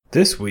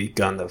This week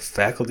on the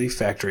Faculty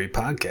Factory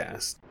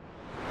podcast.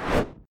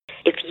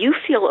 If you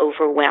feel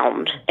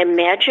overwhelmed,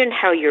 imagine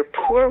how your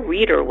poor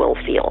reader will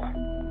feel.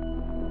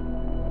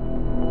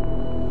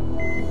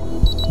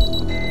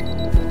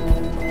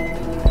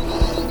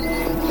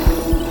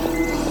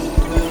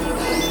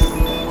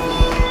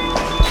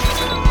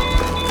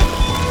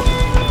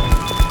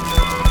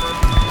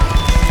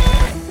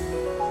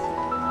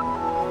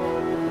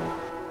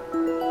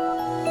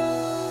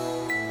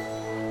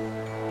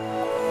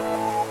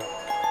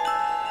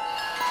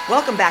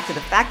 Welcome back to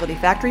the Faculty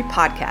Factory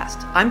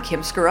podcast. I'm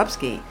Kim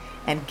Skorupski,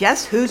 and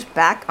guess who's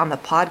back on the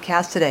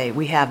podcast today?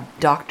 We have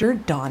Dr.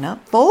 Donna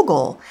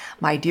Vogel,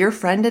 my dear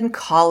friend and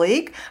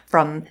colleague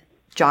from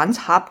Johns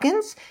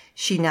Hopkins.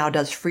 She now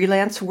does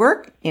freelance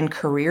work in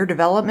career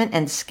development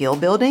and skill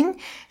building.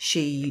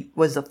 She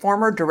was the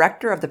former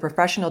director of the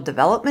Professional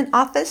Development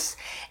Office,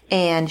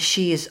 and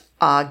she's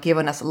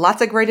given us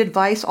lots of great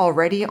advice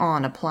already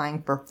on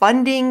applying for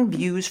funding,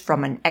 views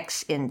from an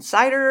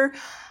ex-insider,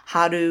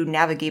 how to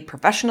navigate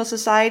professional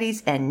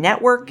societies and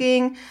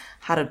networking,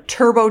 how to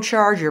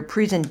turbocharge your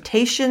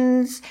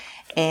presentations,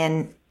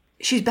 and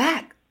she's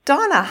back.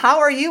 Donna, how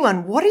are you,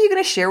 and what are you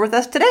going to share with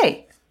us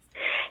today?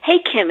 Hey,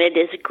 Kim, it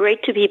is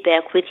great to be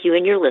back with you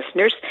and your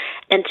listeners,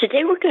 and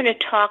today we're going to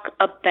talk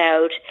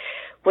about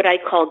what I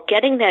call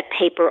getting that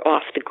paper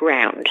off the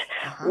ground.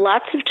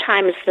 Lots of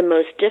times the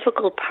most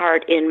difficult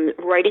part in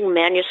writing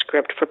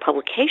manuscript for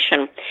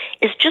publication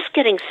is just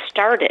getting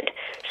started.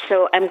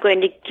 So I'm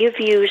going to give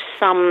you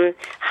some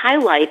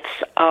highlights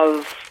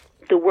of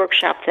the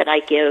workshop that I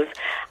give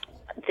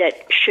that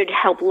should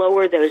help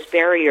lower those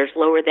barriers,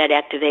 lower that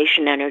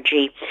activation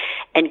energy,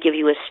 and give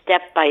you a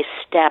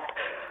step-by-step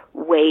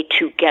way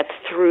to get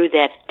through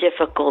that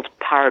difficult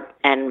part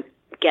and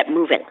get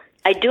moving.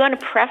 I do want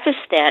to preface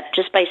that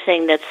just by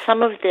saying that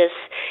some of this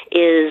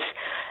is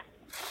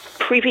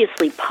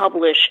previously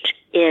published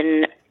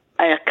in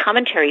a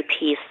commentary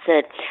piece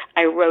that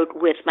I wrote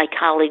with my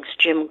colleagues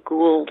Jim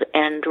Gould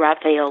and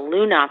Rafael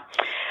Luna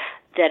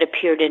that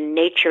appeared in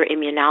Nature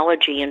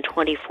Immunology in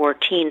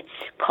 2014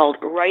 called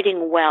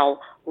Writing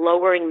Well,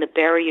 Lowering the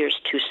Barriers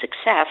to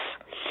Success.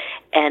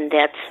 And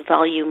that's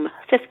volume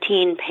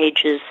 15,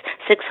 pages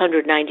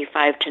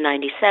 695 to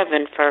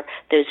 97 for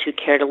those who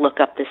care to look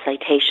up the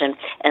citation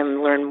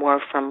and learn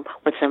more from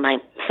what some of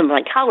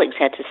my colleagues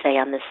had to say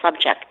on this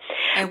subject.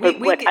 And we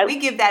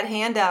give that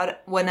handout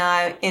when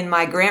in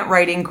my grant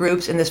writing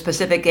groups in the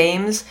Specific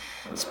Games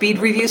speed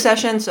review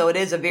session, so it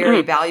is a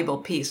very valuable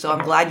piece. So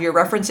I'm glad you're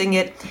referencing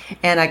it,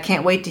 and I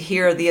can't wait to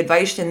hear the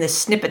advice in this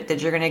snippet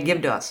that you're going to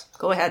give to us.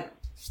 Go ahead.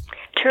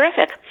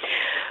 Terrific.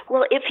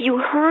 Well, if you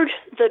heard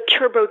the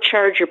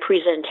Turbocharge Your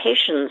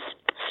Presentations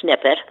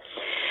snippet,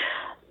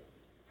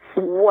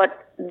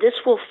 what this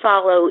will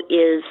follow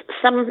is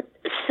some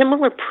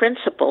similar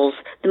principles.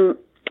 The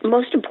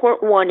most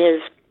important one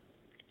is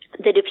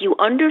that if you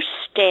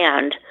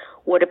understand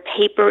what a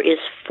paper is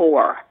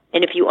for,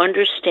 and if you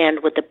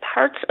understand what the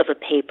parts of a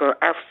paper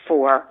are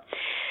for,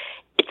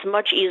 it's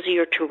much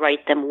easier to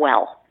write them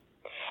well.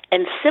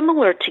 And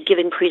similar to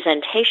giving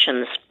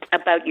presentations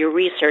about your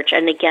research,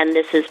 and again,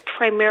 this is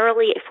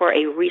primarily for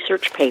a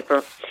research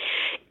paper,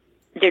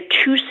 there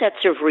are two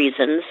sets of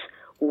reasons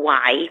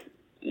why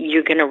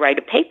you're going to write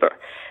a paper.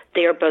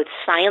 They are both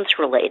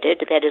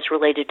science-related, that is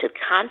related to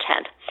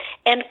content,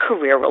 and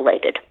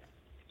career-related.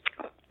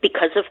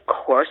 Because, of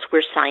course,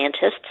 we're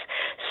scientists,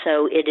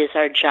 so it is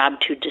our job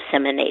to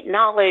disseminate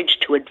knowledge,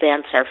 to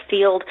advance our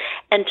field,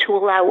 and to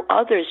allow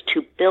others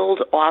to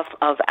build off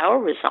of our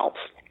results.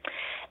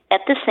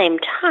 At the same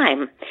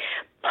time,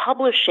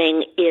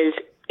 publishing is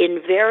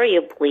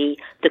invariably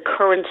the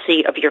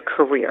currency of your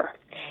career.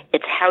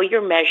 It's how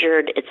you're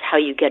measured, it's how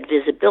you get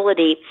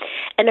visibility,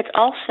 and it's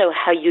also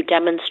how you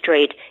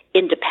demonstrate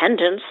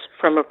independence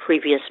from a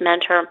previous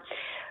mentor,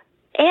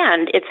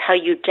 and it's how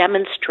you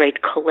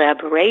demonstrate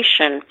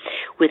collaboration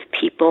with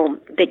people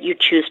that you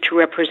choose to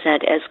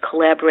represent as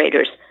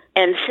collaborators.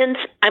 And since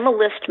I'm a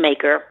list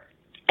maker,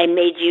 I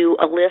made you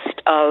a list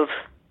of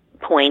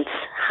points,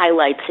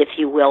 highlights, if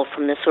you will,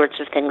 from the sorts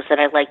of things that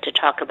I like to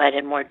talk about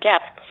in more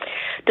depth.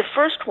 The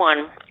first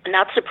one,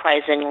 not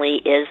surprisingly,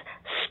 is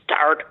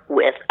start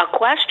with a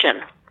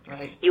question.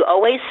 Right. You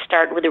always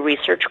start with a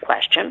research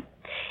question.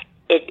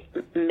 It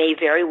may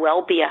very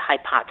well be a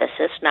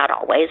hypothesis, not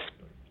always,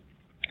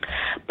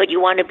 but you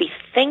want to be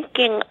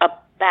thinking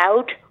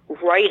about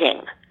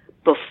writing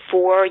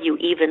before you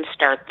even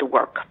start the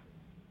work.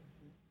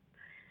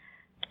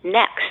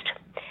 Next,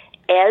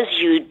 as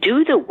you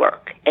do the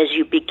work, as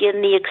you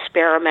begin the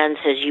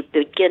experiments, as you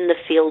begin the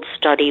field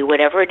study,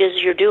 whatever it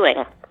is you're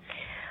doing,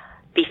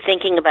 be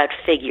thinking about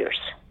figures.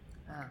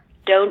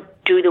 Don't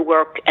do the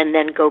work and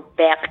then go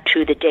back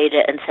to the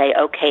data and say,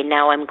 okay,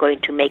 now I'm going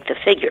to make the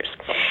figures.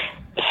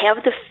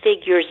 Have the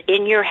figures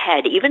in your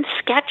head, even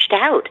sketched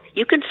out.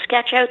 You can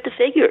sketch out the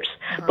figures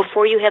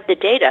before you have the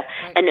data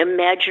and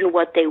imagine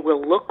what they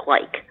will look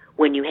like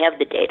when you have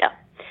the data.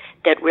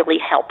 That really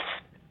helps.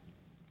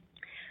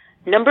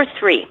 Number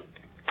 3,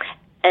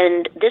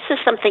 and this is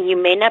something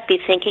you may not be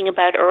thinking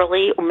about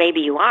early, or maybe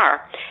you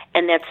are,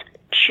 and that's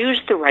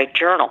choose the right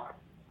journal.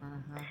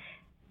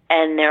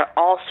 And there are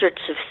all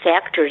sorts of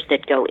factors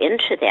that go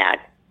into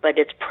that, but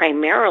it's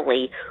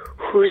primarily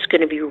who's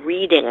going to be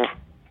reading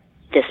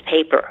this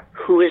paper,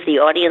 who is the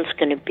audience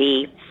going to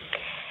be,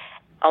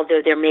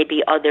 although there may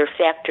be other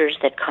factors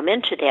that come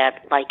into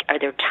that, like are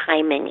there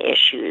timing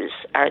issues,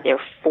 are there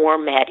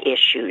format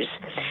issues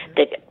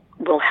that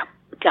will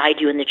guide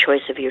you in the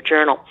choice of your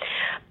journal.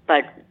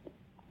 But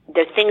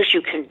there are things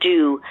you can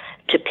do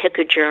to pick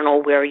a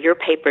journal where your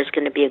paper is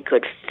going to be a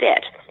good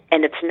fit.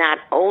 And it's not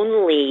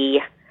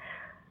only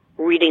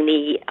reading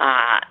the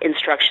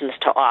instructions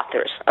to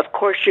authors. Of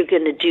course, you're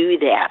going to do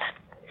that.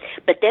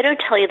 But they don't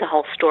tell you the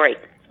whole story.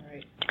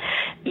 Right.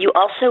 You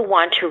also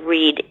want to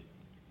read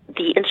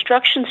the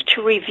instructions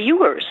to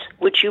reviewers,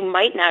 which you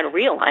might not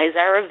realize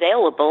are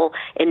available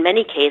in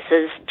many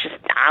cases just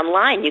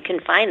online. You can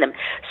find them.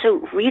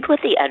 So read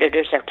what the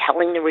editors are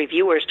telling the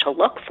reviewers to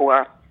look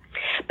for.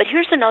 But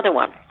here's another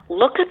one.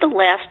 Look at the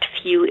last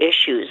few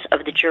issues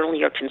of the journal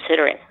you're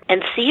considering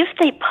and see if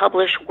they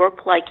publish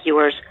work like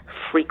yours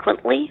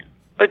frequently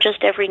or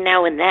just every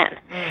now and then.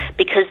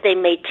 Because they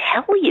may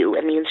tell you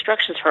in the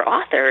instructions for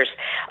authors,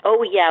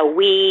 oh yeah,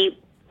 we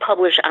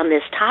publish on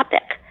this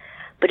topic.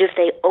 But if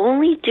they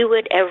only do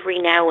it every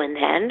now and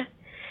then,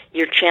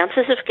 your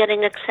chances of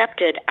getting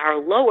accepted are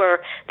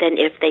lower than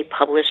if they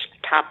publish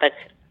topic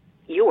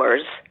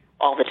yours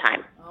all the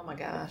time. Oh my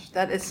gosh,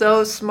 that is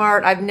so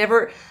smart.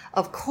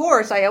 Of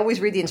course, I always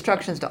read the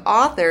instructions to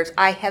authors.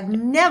 I have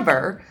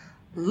never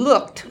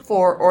looked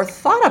for or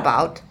thought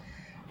about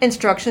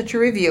instructions to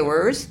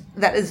reviewers.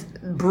 That is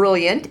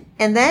brilliant.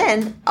 And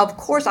then, of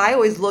course, I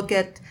always look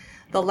at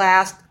the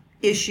last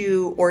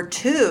issue or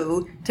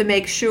two to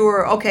make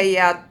sure, okay,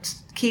 yeah,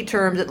 key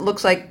terms, it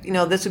looks like,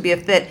 this would be a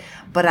fit.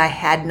 But I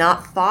had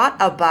not thought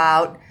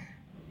about,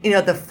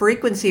 the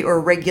frequency or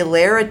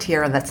regularity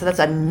on that. So that's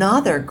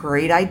another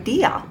great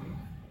idea.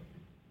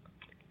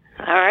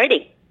 All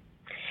righty.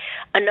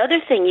 Another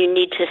thing you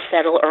need to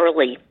settle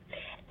early,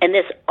 and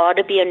this ought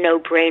to be a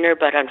no-brainer,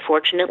 but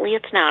unfortunately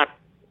it's not,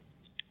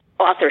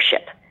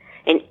 authorship.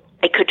 And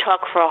I could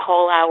talk for a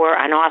whole hour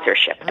on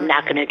authorship. I'm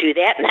not going to do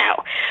that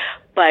now.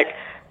 But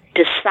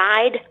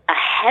decide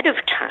ahead of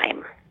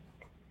time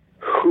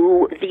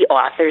who the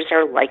authors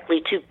are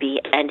likely to be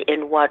and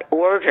in what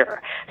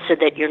order, so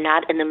that you're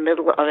not in the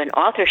middle of an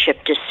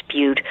authorship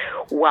dispute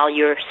while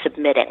you're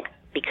submitting,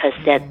 because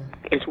that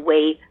is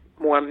way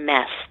more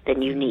mess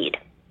than you need.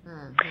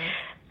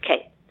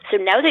 Okay, so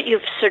now that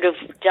you've sort of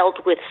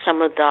dealt with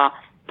some of the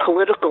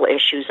political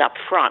issues up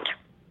front,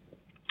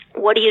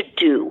 what do you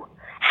do?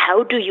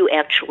 How do you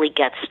actually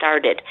get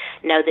started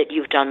now that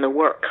you've done the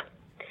work?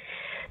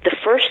 The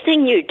first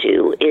thing you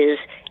do is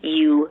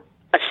you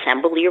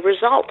assemble your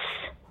results.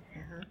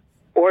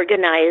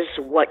 Organize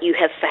what you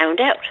have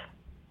found out.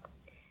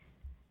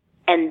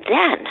 And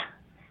then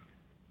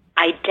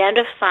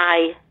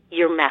identify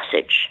your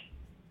message.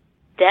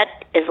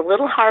 That is a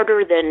little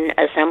harder than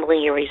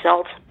assembling your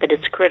results, but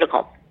it's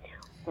critical.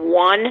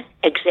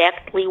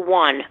 Exactly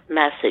one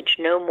message,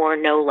 no more,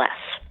 no less.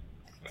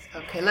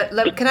 Okay,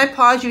 can I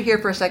pause you here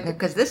for a second,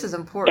 because this is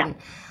important.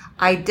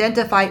 Yeah.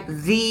 Identify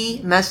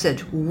the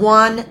message,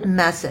 one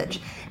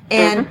message.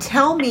 And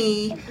tell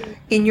me,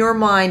 in your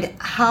mind,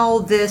 how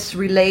this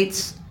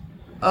relates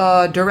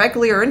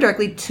directly or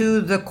indirectly to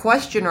the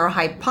question or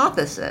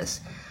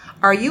hypothesis.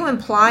 Are you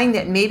implying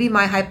that maybe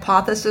my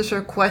hypothesis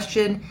or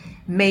question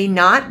may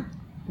not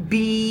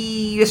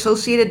be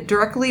associated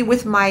directly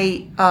with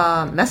my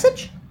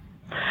message?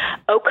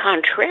 Au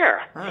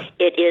contraire.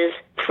 It is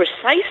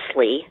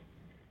precisely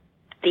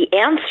the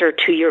answer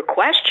to your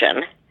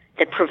question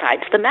that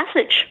provides the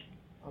message.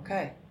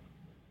 Okay.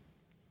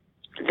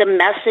 The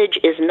message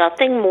is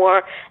nothing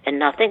more and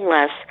nothing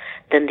less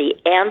than the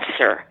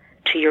answer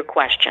to your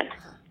question.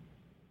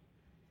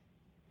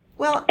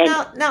 Well,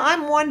 now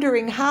I'm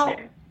wondering how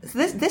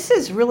this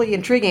is really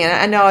intriguing. And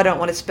I know I don't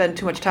want to spend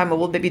too much time.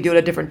 We'll maybe do it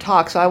a different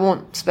talk, so I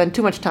won't spend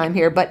too much time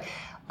here. But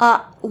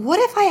what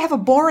if I have a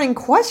boring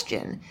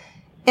question?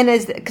 And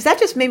because that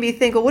just made me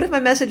think, well, what if my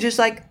message is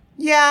like,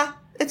 yeah,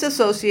 it's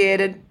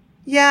associated.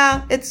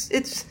 Yeah, it's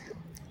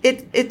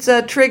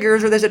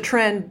triggers or there's a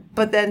trend,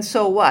 but then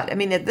so what? I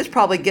mean, this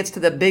probably gets to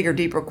the bigger,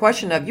 deeper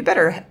question of you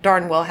better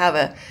darn well have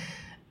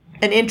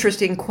an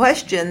interesting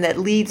question that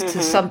leads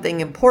to something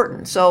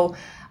important. So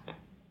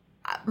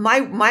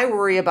my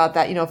worry about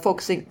that,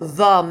 focusing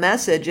the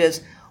message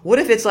is, what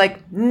if it's like,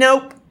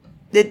 nope,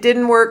 it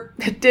didn't work,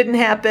 it didn't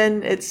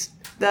happen,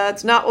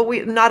 that's not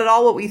at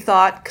all what we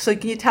thought. So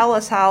can you tell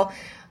us how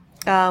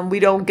we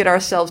don't get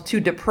ourselves too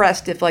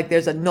depressed if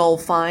there's a null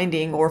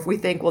finding, or if we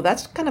think, well,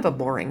 that's kind of a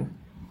boring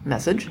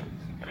message?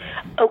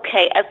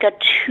 Okay, I've got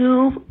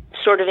two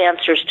sort of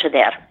answers to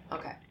that.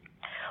 Okay.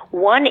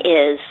 One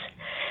is,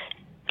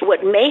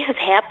 what may have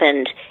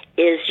happened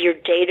is your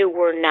data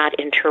were not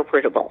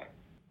interpretable.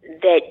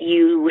 That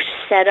you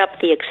set up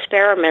the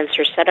experiments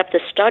or set up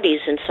the studies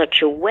in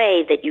such a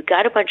way that you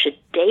got a bunch of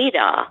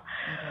data,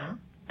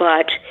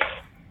 but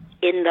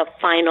in the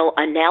final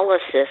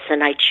analysis,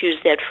 and I choose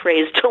that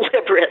phrase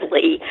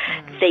deliberately,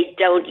 they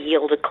don't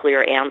yield a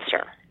clear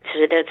answer.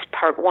 So that's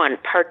part one.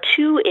 Part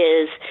two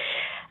is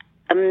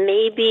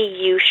maybe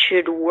you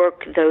should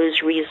work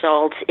those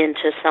results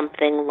into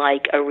something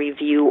like a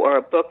review or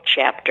a book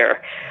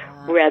chapter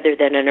rather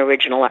than an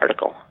original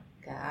article.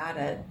 Got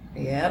it.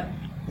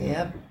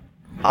 Yep.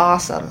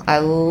 Awesome. I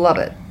love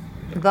it.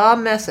 The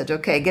message.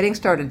 Okay, getting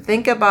started.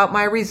 Think about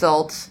my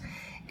results,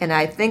 and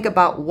I think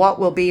about what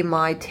will be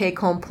my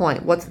take-home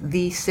point. What's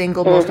the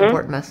single most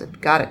important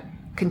message? Got it.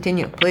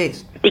 Continue,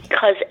 please.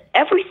 Because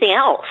everything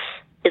else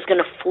is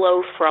going to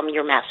flow from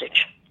your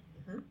message.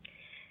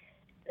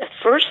 The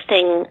first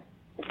thing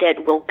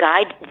that will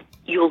guide,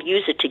 you'll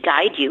use it to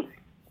guide you,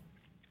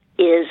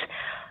 is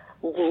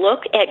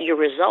look at your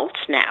results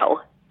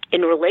now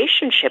in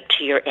relationship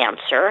to your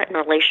answer, in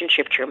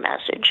relationship to your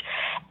message,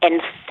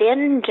 and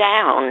thin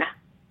down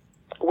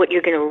what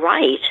you're going to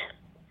write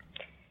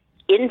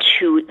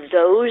into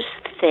those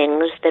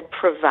things that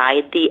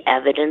provide the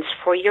evidence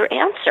for your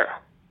answer.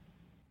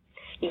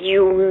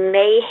 You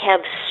may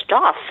have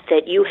stuff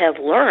that you have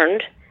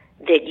learned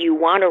that you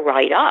want to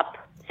write up,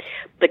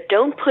 but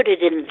don't put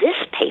it in this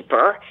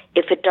paper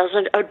if it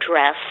doesn't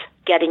address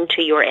getting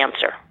to your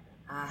answer.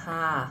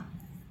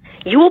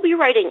 You will be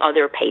writing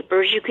other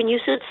papers. You can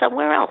use it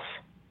somewhere else.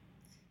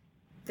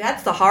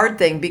 That's the hard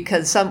thing,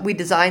 because we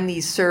design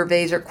these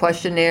surveys or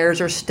questionnaires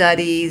or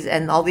studies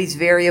and all these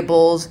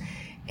variables,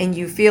 and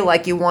you feel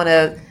like you want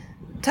to,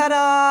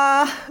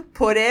 ta-da,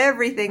 put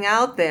everything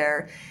out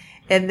there.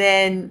 And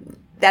then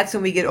that's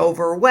when we get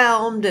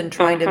overwhelmed and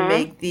trying to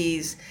make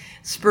these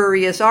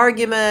spurious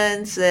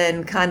arguments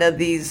and kind of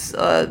these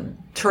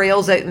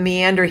trails that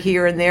meander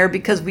here and there,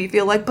 because we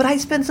feel like, but I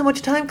spend so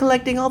much time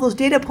collecting all those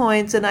data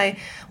points and I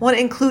want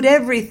to include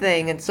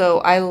everything. And so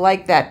I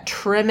like that.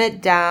 Trim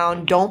it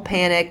down. Don't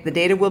panic. The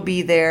data will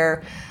be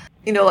there.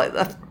 You know,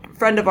 a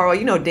friend of ours,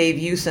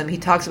 Dave Usum, he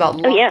talks about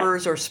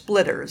lumpers or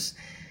splitters.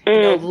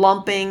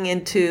 Lumping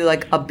into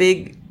like a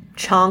big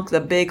chunk,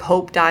 the big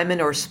Hope Diamond,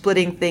 or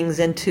splitting things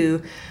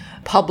into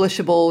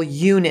publishable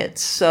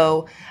units.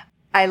 So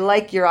I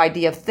like your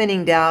idea of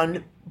thinning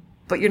down,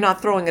 but you're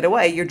not throwing it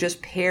away. You're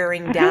just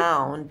paring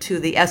down to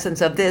the essence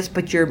of this,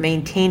 but you're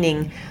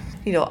maintaining,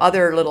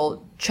 other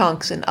little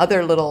chunks and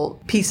other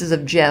little pieces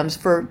of gems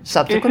for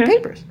subsequent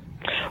papers.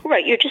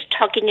 Right. You're just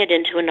tucking it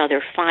into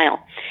another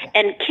file.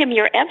 And Kim,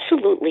 you're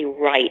absolutely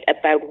right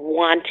about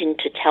wanting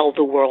to tell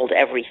the world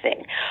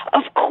everything.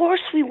 Of course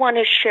we want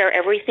to share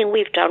everything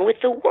we've done with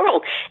the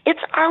world.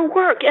 It's our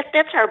work.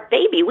 That's our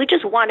baby. We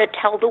just want to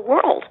tell the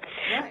world.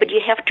 Right. But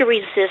you have to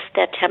resist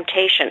that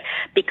temptation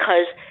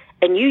because,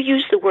 and you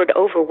use the word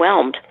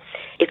overwhelmed.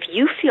 If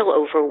you feel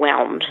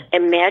overwhelmed,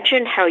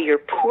 imagine how your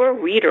poor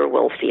reader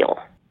will feel.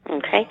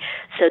 Okay?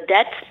 So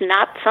that's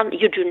not something,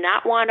 you do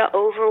not want to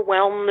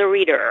overwhelm the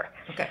reader.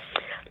 Okay.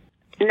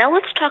 Now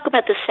let's talk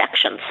about the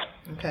sections.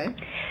 Okay.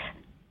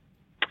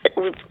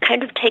 We've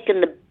kind of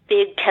taken the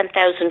big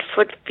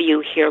 10,000-foot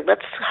view here.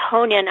 Let's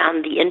hone in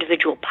on the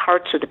individual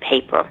parts of the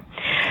paper.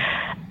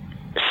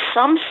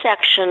 Some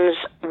sections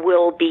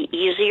will be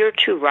easier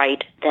to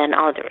write than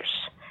others.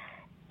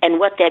 And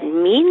what that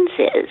means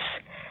is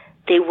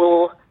they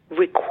will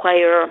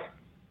require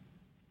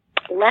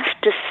less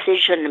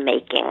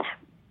decision-making.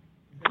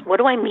 What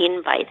do I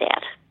mean by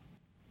that?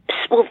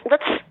 Well,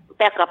 let's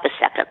back up a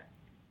second.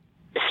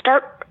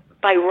 Start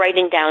by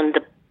writing down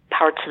the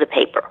parts of the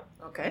paper.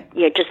 Okay.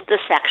 Just the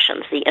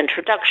sections, the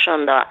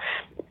introduction, the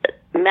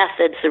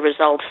methods, the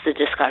results, the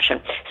discussion.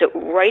 So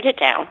write it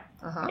down.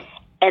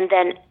 And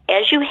then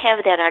as you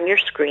have that on your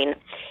screen,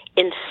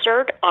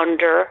 insert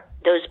under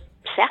those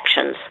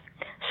sections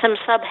some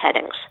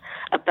subheadings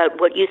about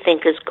what you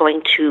think is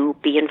going to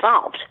be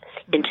involved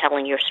in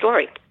telling your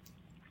story.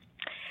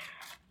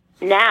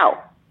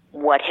 Now,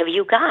 what have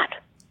you got?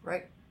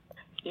 Right.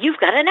 You've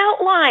got an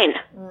outline.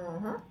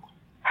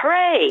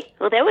 Hooray!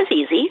 Well, that was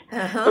easy.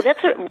 Well,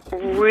 that's a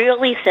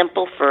really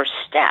simple first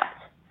step.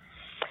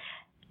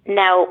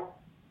 Now,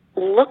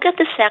 look at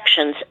the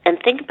sections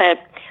and think about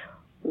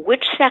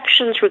which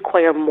sections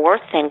require more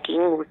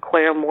thinking,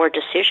 require more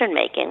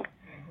decision-making,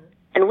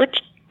 and which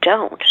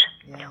don't.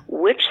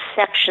 Which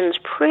sections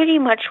pretty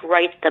much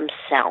write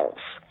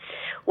themselves.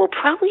 Well,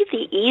 probably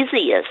the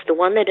easiest, the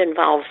one that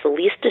involves the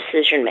least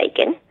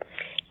decision-making,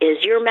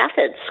 is your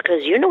methods,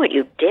 because you know what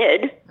you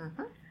did.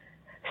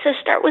 So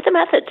start with the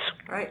methods.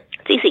 Right.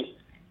 It's easy.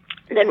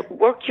 Then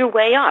work your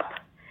way up.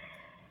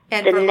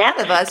 And for a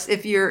lot of us,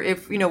 if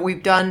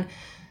we've done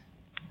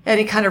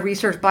any kind of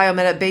research,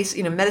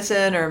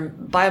 medicine or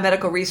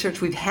biomedical research,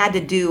 we've had to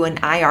do an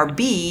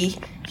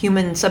IRB,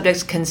 human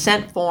subjects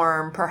consent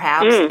form,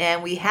 perhaps,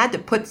 and we had to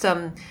put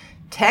some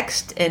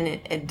text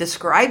and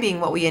describing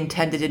what we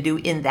intended to do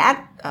in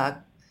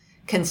that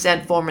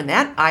consent form in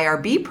that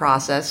IRB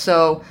process.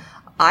 So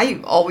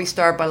I always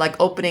start by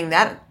opening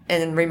that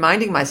and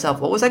reminding myself,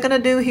 what was I going to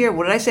do here?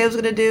 What did I say I was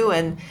going to do?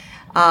 And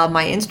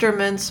my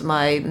instruments,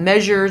 my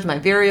measures, my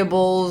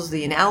variables,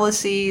 the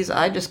analyses,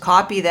 I just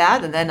copy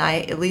that, and then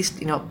I at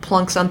least,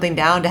 plunk something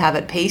down to have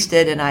it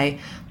pasted, and I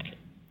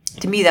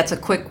to me, that's a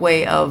quick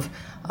way of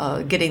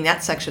getting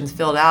that section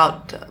filled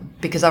out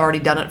because I've already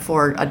done it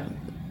for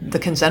the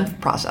consent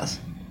process.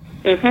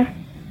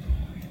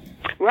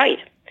 Mm-hmm. Right.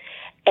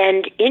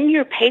 And in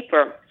your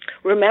paper,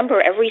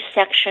 remember, every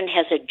section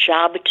has a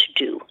job to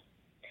do.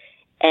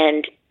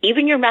 And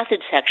even your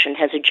method section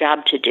has a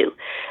job to do.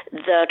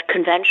 The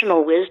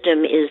conventional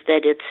wisdom is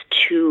that it's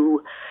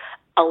to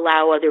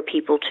allow other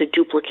people to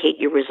duplicate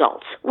your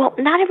results. Well,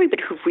 not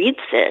everybody who reads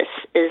this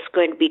is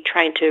going to be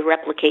trying to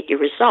replicate your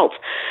results.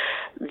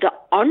 The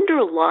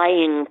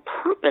underlying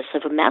purpose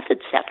of a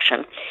method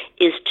section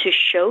is to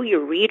show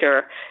your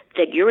reader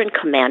that you're in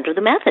command of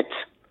the methods,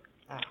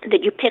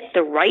 that you picked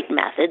the right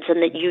methods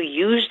and that you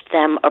used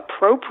them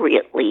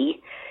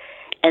appropriately,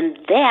 and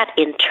that,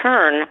 in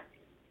turn,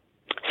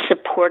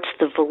 supports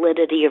the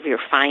validity of your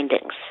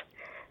findings.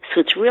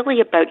 So it's really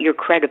about your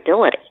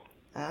credibility.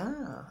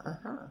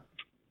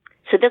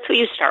 So that's what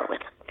you start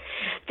with.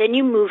 Then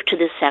you move to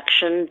the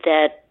section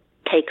that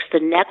takes the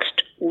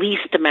next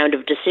least amount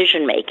of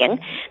decision making,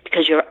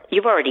 because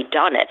you've already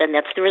done it, and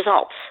that's the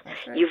results.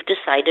 That's right. You've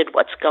decided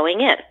what's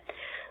going in.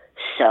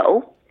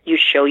 So you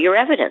show your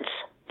evidence.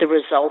 The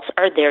results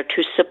are there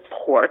to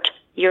support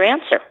your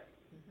answer.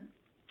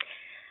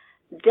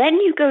 Then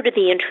you go to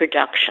the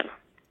introduction.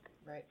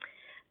 Right.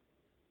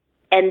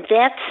 And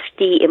that's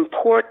the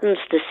importance,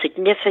 the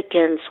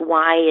significance,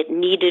 why it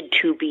needed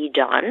to be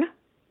done.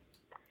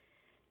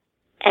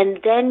 And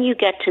then you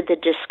get to the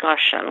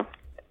discussion,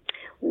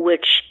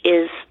 which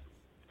is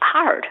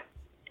hard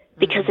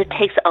because it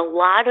takes a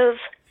lot of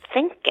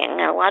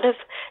thinking, a lot of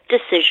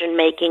decision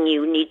making.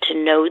 You need to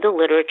know the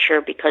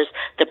literature because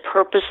the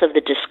purpose of the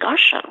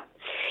discussion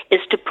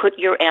is to put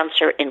your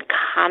answer in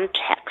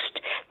context.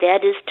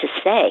 That is to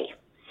say,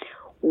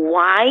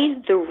 why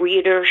the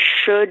reader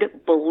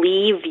should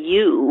believe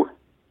you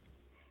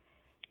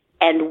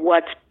and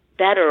what's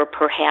better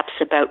perhaps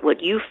about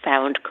what you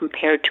found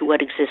compared to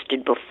what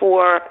existed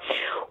before,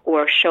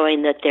 or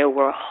showing that there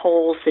were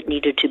holes that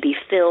needed to be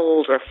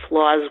filled or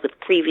flaws with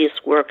previous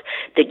work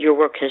that your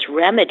work has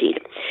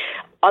remedied.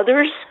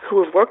 Others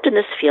who have worked in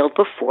this field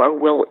before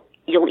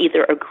you'll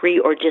either agree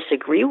or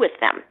disagree with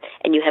them,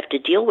 and you have to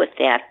deal with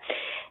that.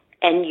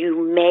 And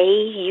you may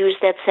use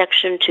that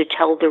section to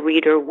tell the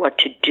reader what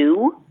to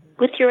do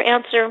with your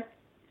answer,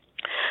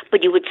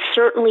 but you would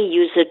certainly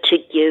use it to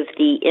give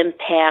the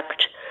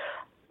impact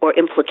or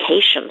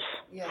implications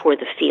for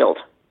the field.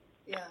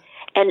 Yeah.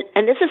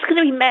 And this is going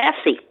to be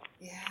messy.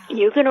 Yeah.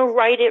 You're going to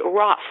write it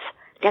rough.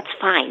 That's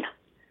fine.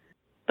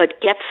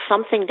 But get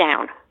something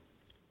down.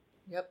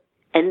 Yep.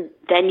 And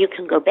then you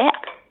can go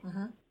back.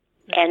 Mm-hmm.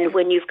 And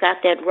when you've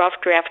got that rough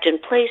draft in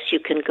place,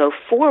 you can go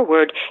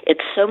forward.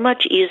 It's so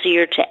much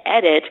easier to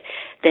edit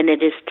than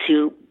it is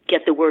to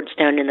get the words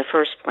down in the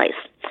first place.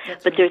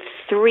 But there are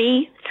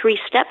three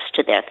steps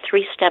to that,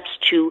 3 steps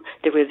to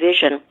the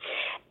revision.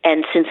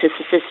 And since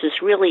this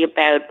is really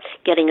about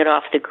getting it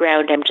off the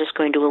ground, I'm just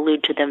going to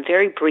allude to them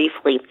very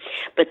briefly.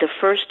 But the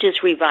first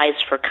is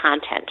revise for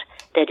content.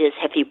 That is,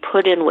 have you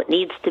put in what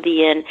needs to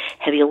be in?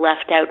 Have you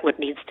left out what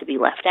needs to be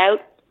left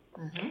out?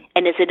 Mm-hmm.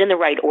 And is it in the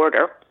right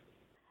order?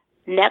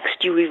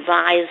 Next, you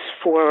revise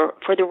for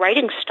the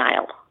writing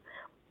style.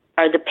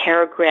 Are the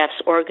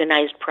paragraphs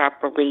organized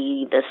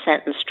properly, the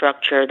sentence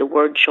structure, the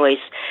word choice?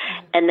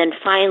 Mm-hmm. And then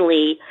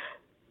finally,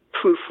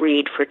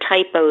 proofread for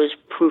typos,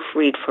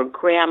 proofread for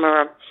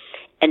grammar,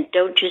 and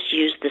don't just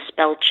use the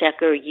spell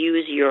checker,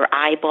 use your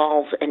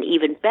eyeballs, and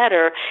even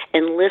better,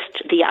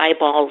 enlist the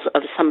eyeballs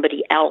of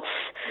somebody else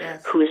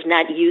who is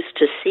not used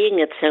to seeing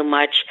it so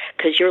much,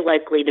 because you're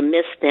likely to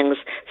miss things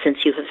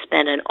since you have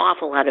spent an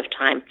awful lot of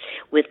time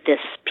with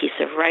this piece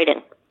of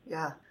writing.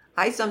 Yeah.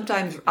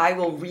 I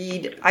will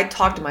read, I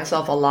talk to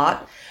myself a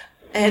lot,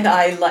 and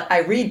I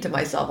read to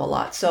myself a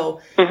lot.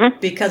 So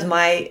because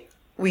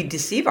we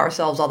deceive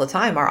ourselves all the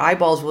time. Our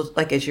eyeballs will,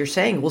 like as you're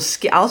saying,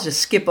 I'll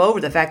just skip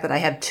over the fact that I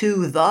have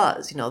 2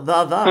 thes,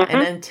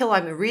 and until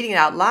I'm reading it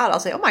out loud,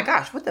 I'll say, oh my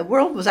gosh, what the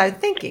world was I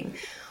thinking?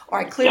 Or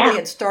I clearly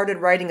had started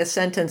writing a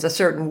sentence a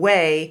certain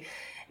way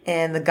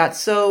and got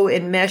so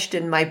enmeshed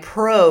in my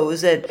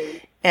prose that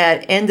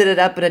ended it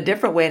up in a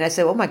different way. And I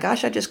said, oh my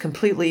gosh, I just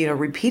completely,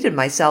 repeated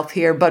myself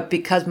here. But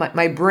because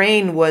my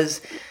brain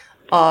was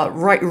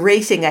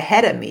racing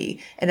ahead of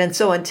me. And then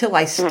so until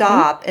I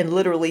stop and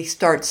literally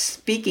start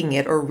speaking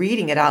it or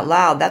reading it out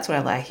loud, that's when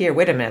I'm like, here,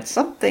 wait a minute,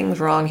 something's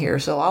wrong here.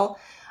 So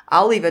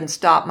I'll even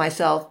stop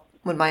myself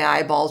when my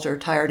eyeballs are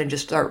tired and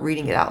just start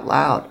reading it out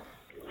loud.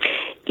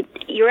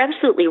 You're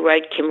absolutely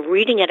right, Kim.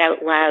 Reading it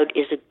out loud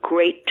is a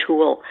great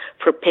tool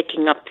for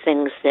picking up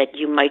things that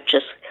you might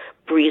just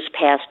breeze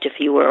past if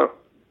you were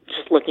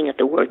just looking at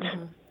the words.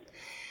 Mm-hmm.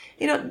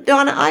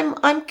 Donna,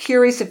 I'm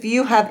curious if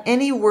you have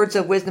any words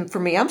of wisdom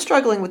for me. I'm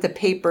struggling with the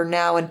paper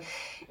now, and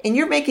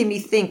you're making me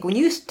think. When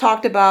you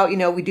talked about,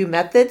 we do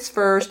methods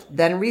first,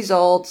 then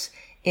results,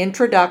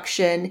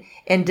 introduction,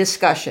 and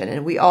discussion.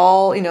 And we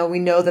all, we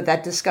know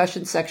that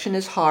discussion section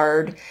is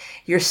hard.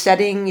 You're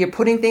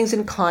putting things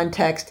in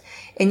context.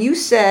 And you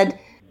said,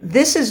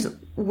 this is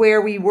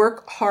where we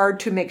work hard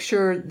to make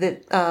sure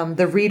that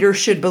the reader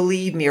should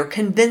believe me or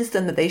convince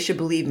them that they should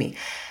believe me.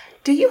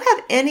 Do you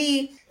have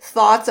any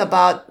thoughts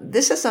about,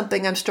 this is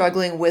something I'm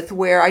struggling with,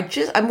 where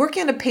I'm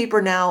working on a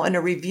paper now and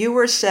a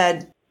reviewer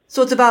said,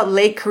 so it's about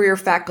late career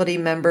faculty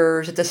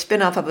members. It's a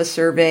spinoff of a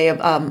survey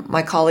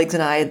my colleagues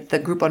and I, the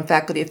group on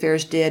faculty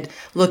affairs, did,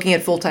 looking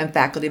at full-time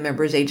faculty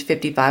members age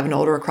 55 and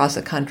older across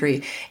the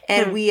country.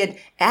 And we had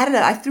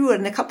I threw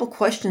in a couple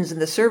questions in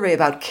the survey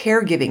about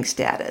caregiving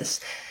status.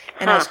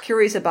 And I was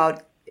curious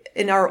about,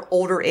 in our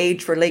older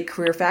age for late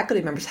career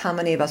faculty members, how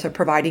many of us are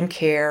providing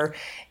care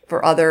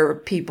for other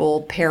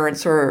people,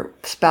 parents or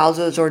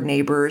spouses or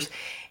neighbors,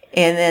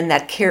 and then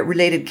that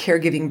related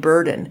caregiving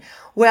burden.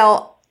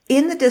 Well,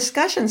 in the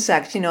discussion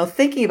section,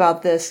 thinking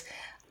about this,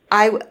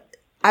 I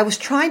was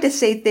trying to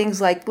say things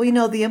like,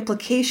 well, the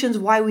implications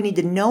why we need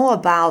to know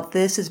about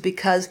this is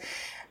because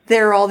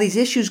there are all these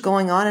issues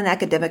going on in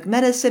academic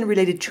medicine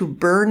related to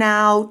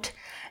burnout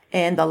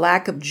and the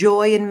lack of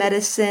joy in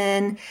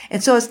medicine.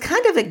 And so it's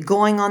kind of like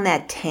going on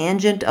that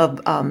tangent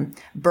of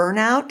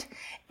burnout.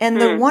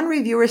 And the one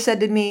reviewer said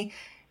to me,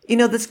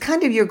 this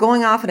kind of, you're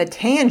going off on a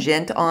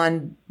tangent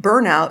on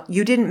burnout.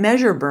 You didn't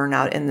measure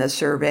burnout in the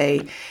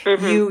survey.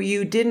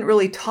 You didn't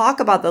really talk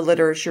about the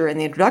literature in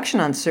the introduction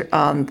on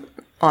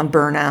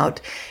burnout.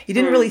 You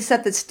didn't really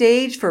set the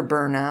stage for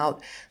burnout.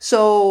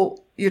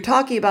 So you're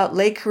talking about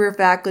late career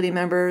faculty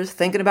members,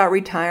 thinking about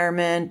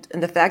retirement,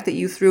 and the fact that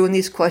you threw in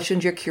these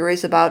questions, you're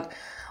curious about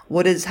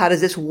how does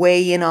this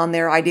weigh in on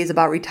their ideas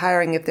about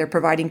retiring if they're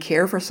providing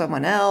care for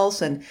someone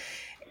else? And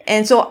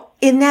so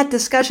in that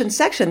discussion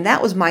section,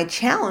 that was my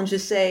challenge to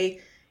say,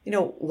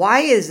 why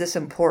is this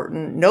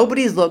important?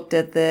 Nobody's looked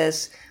at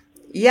this.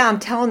 Yeah, I'm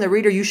telling the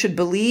reader, you should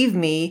believe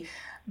me.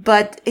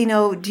 But,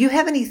 do you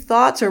have any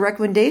thoughts or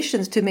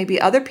recommendations to maybe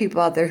other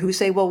people out there who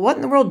say, well, what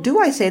in the world do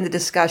I say in the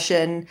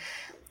discussion?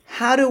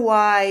 How do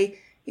I,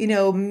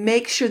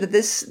 make sure that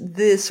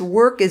this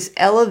work is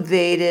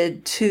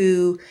elevated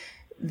to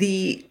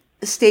the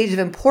stage of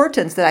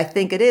importance that I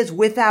think it is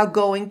without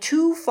going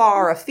too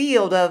far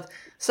afield of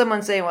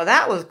someone saying, well,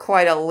 that was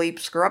quite a leap,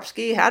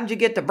 Skorupski. How did you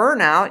get to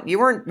burnout? You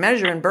weren't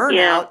measuring burnout.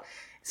 Yeah.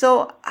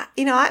 So,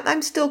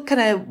 I'm still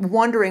kind of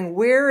wondering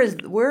where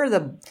are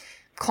the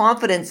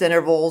confidence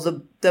intervals,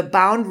 the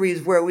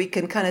boundaries where we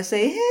can kind of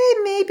say, hey,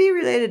 maybe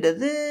related to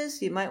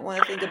this, you might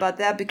want to think about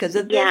that because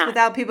of this,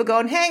 without people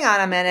going, hang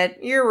on a minute,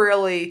 you're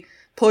really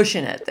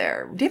pushing it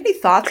there. Do you have any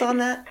thoughts on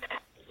that?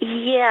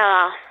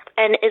 Yeah,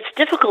 and it's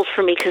difficult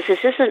for me because this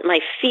isn't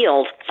my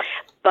field,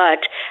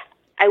 but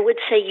I would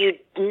say you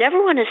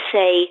never want to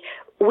say,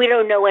 we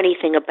don't know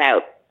anything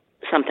about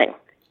something.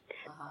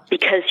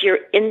 Because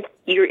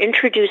you're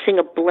introducing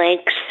a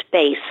blank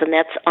space, and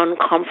that's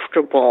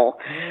uncomfortable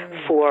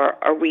for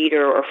a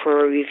reader or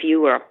for a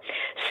reviewer.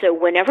 So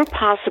whenever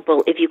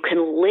possible, if you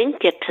can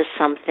link it to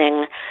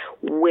something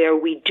where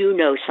we do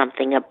know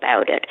something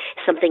about it,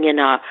 something in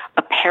a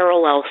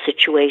parallel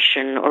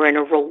situation or in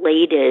a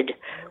related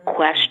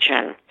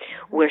question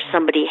where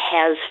somebody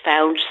has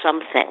found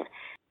something,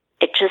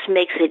 it just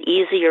makes it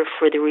easier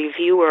for the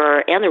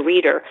reviewer and the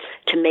reader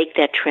to make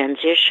that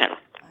transition.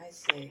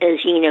 As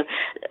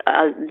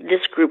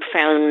this group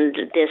found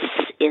this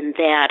in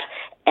that,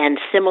 and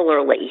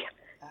similarly,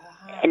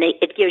 and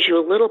it gives you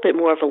a little bit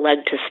more of a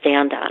leg to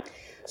stand on.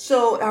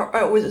 So,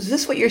 is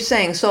this what you're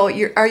saying? So,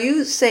 are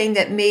you saying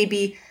that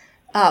maybe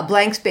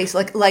blank space,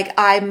 like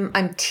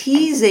I'm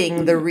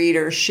teasing the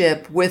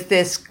readership with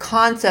this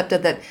concept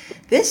of that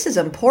this is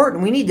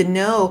important. We need to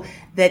know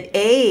that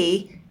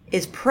A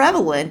is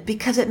prevalent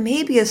because it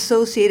may be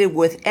associated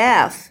with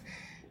F.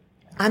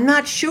 I'm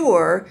not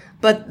sure,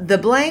 but the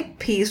blank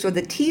piece or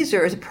the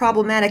teaser is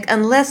problematic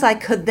unless I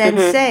could then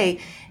say,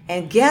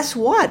 and guess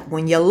what?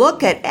 When you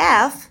look at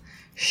F,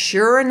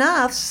 sure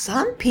enough,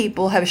 some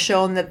people have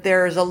shown that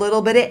there's a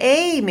little bit of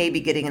A maybe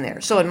getting in there.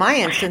 So in my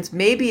instance,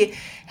 maybe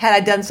had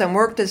I done some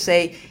work to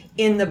say,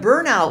 in the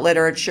burnout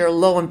literature,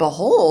 lo and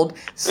behold,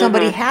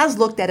 somebody has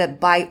looked at it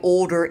by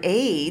older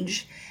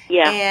age.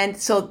 Yeah. And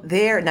so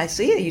and I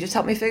see it, you just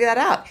helped me figure that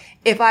out.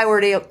 If I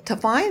were to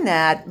find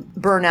that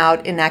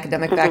burnout in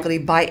academic faculty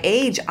by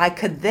age, I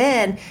could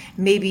then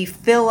maybe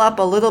fill up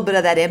a little bit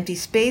of that empty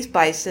space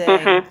by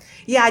saying,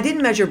 yeah, I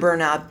didn't measure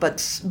burnout,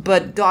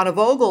 but Donna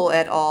Vogel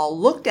et al.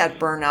 Looked at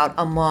burnout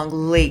among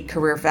late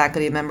career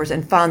faculty members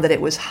and found that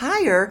it was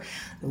higher.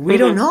 We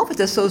don't know if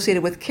it's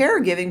associated with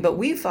caregiving, but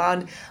we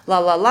found la,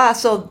 la, la.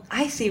 So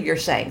I see what you're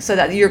saying. So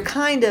that you're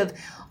kind of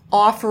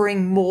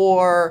offering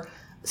more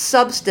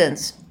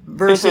substance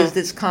versus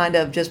this kind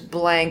of just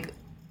blank.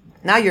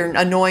 Now you're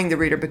annoying the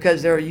reader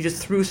because you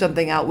just threw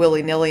something out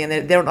willy-nilly and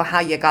they don't know how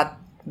you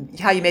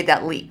made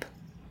that leap.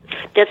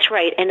 That's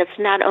right. And it's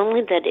not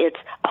only that it's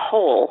a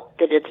hole,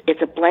 that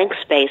it's a blank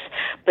space,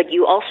 but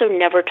you also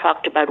never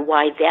talked about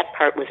why that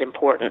part was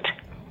important.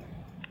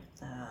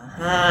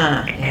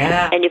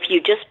 Yeah. And if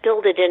you just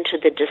build it into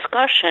the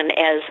discussion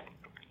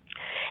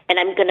and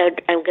I'm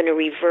gonna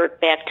revert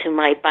back to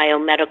my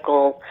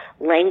biomedical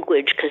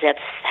language because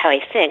that's how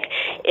I think.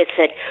 It's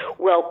that,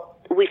 well,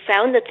 we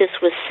found that this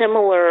was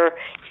similar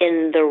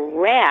in the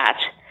rat,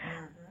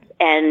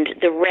 And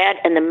the rat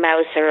and the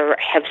mouse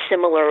have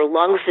similar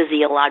lung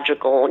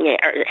physiological,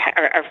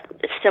 are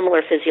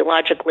similar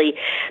physiologically,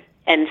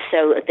 and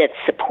so that's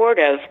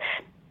supportive.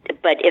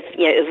 But if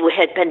it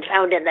had been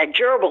found in that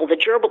gerbil, the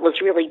gerbil is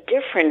really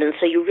different, and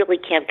so you really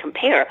can't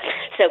compare.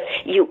 So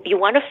you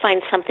want to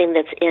find something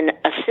that's in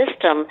a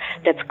system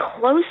that's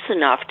close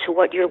enough to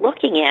what you're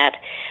looking at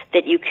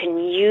that you can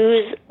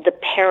use the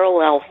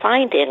parallel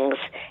findings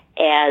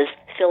as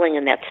filling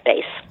in that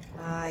space.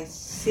 I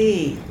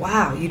see.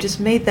 Wow, you just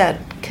made that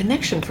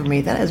connection for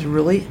me. That is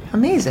really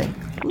amazing.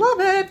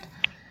 Love it.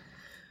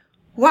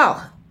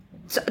 Wow.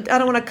 So I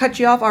don't want to cut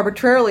you off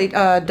arbitrarily,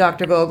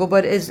 Dr. Vogel,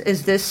 but is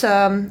this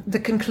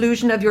the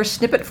conclusion of your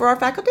snippet for our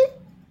faculty?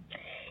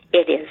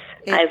 It is.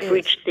 I've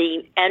reached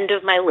the end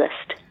of my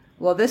list.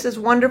 Well, this is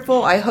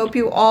wonderful. I hope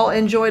you all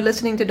enjoy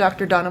listening to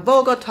Dr. Donna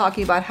Vogel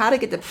talking about how to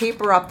get the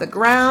paper off the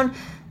ground.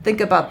 Think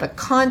about the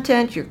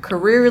content, your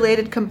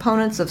career-related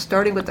components of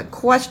starting with a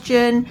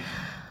question.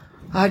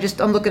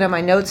 I'm looking at my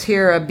notes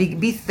here.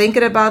 Be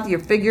thinking about your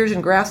figures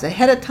and graphs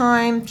ahead of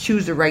time.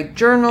 Choose the right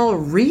journal.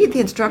 Read the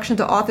instructions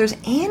to authors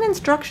and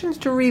instructions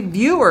to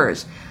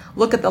reviewers.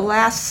 Look at the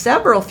last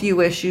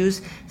few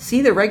issues.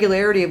 See the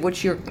regularity of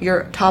which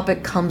your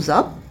topic comes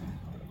up.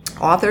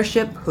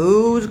 Authorship,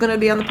 who's going to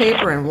be on the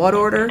paper, in what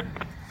order.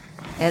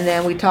 And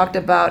then we talked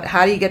about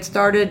how do you get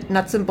started,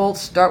 nuts and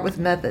bolts, start with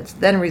methods,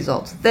 then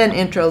results, then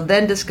intro,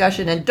 then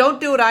discussion, and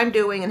don't do what I'm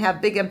doing and have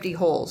big empty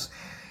holes.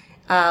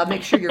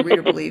 Make sure your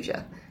reader believes you.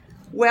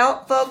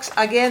 Well, folks,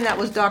 again, that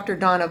was Dr.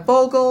 Donna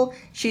Vogel.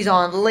 She's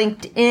on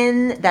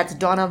LinkedIn. That's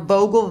Donna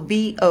Vogel,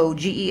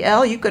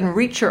 Vogel. You can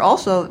reach her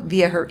also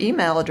via her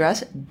email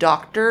address,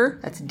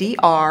 that's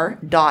dr.donna,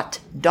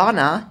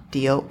 Donna.Vogel,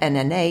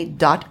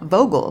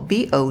 Vogel,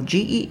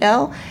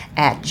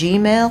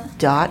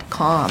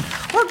 @gmail.com.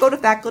 Or go to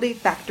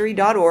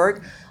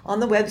facultyfactory.org on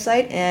the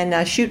website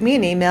and shoot me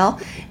an email,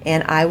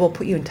 and I will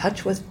put you in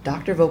touch with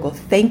Dr. Vogel.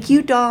 Thank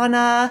you,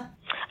 Donna.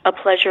 A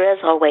pleasure as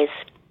always.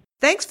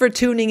 Thanks for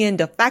tuning in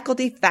to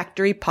Faculty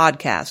Factory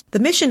Podcast. The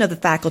mission of the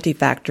Faculty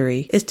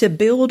Factory is to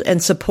build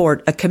and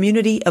support a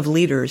community of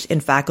leaders in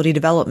faculty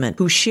development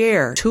who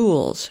share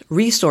tools,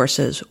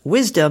 resources,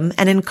 wisdom,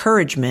 and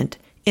encouragement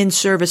in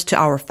service to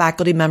our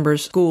faculty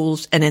members,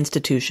 schools, and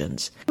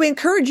institutions. We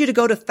encourage you to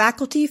go to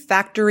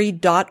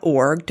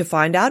facultyfactory.org to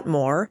find out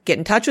more. Get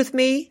in touch with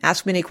me,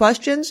 ask me any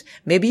questions.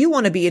 Maybe you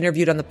want to be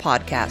interviewed on the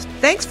podcast.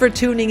 Thanks for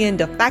tuning in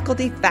to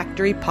Faculty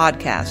Factory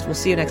Podcast. We'll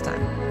see you next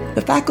time.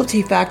 The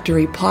Faculty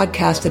Factory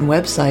podcast and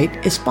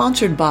website is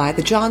sponsored by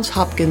the Johns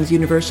Hopkins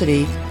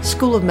University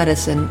School of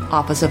Medicine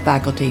Office of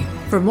Faculty.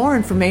 For more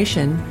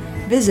information,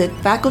 visit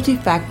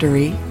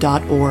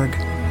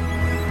facultyfactory.org.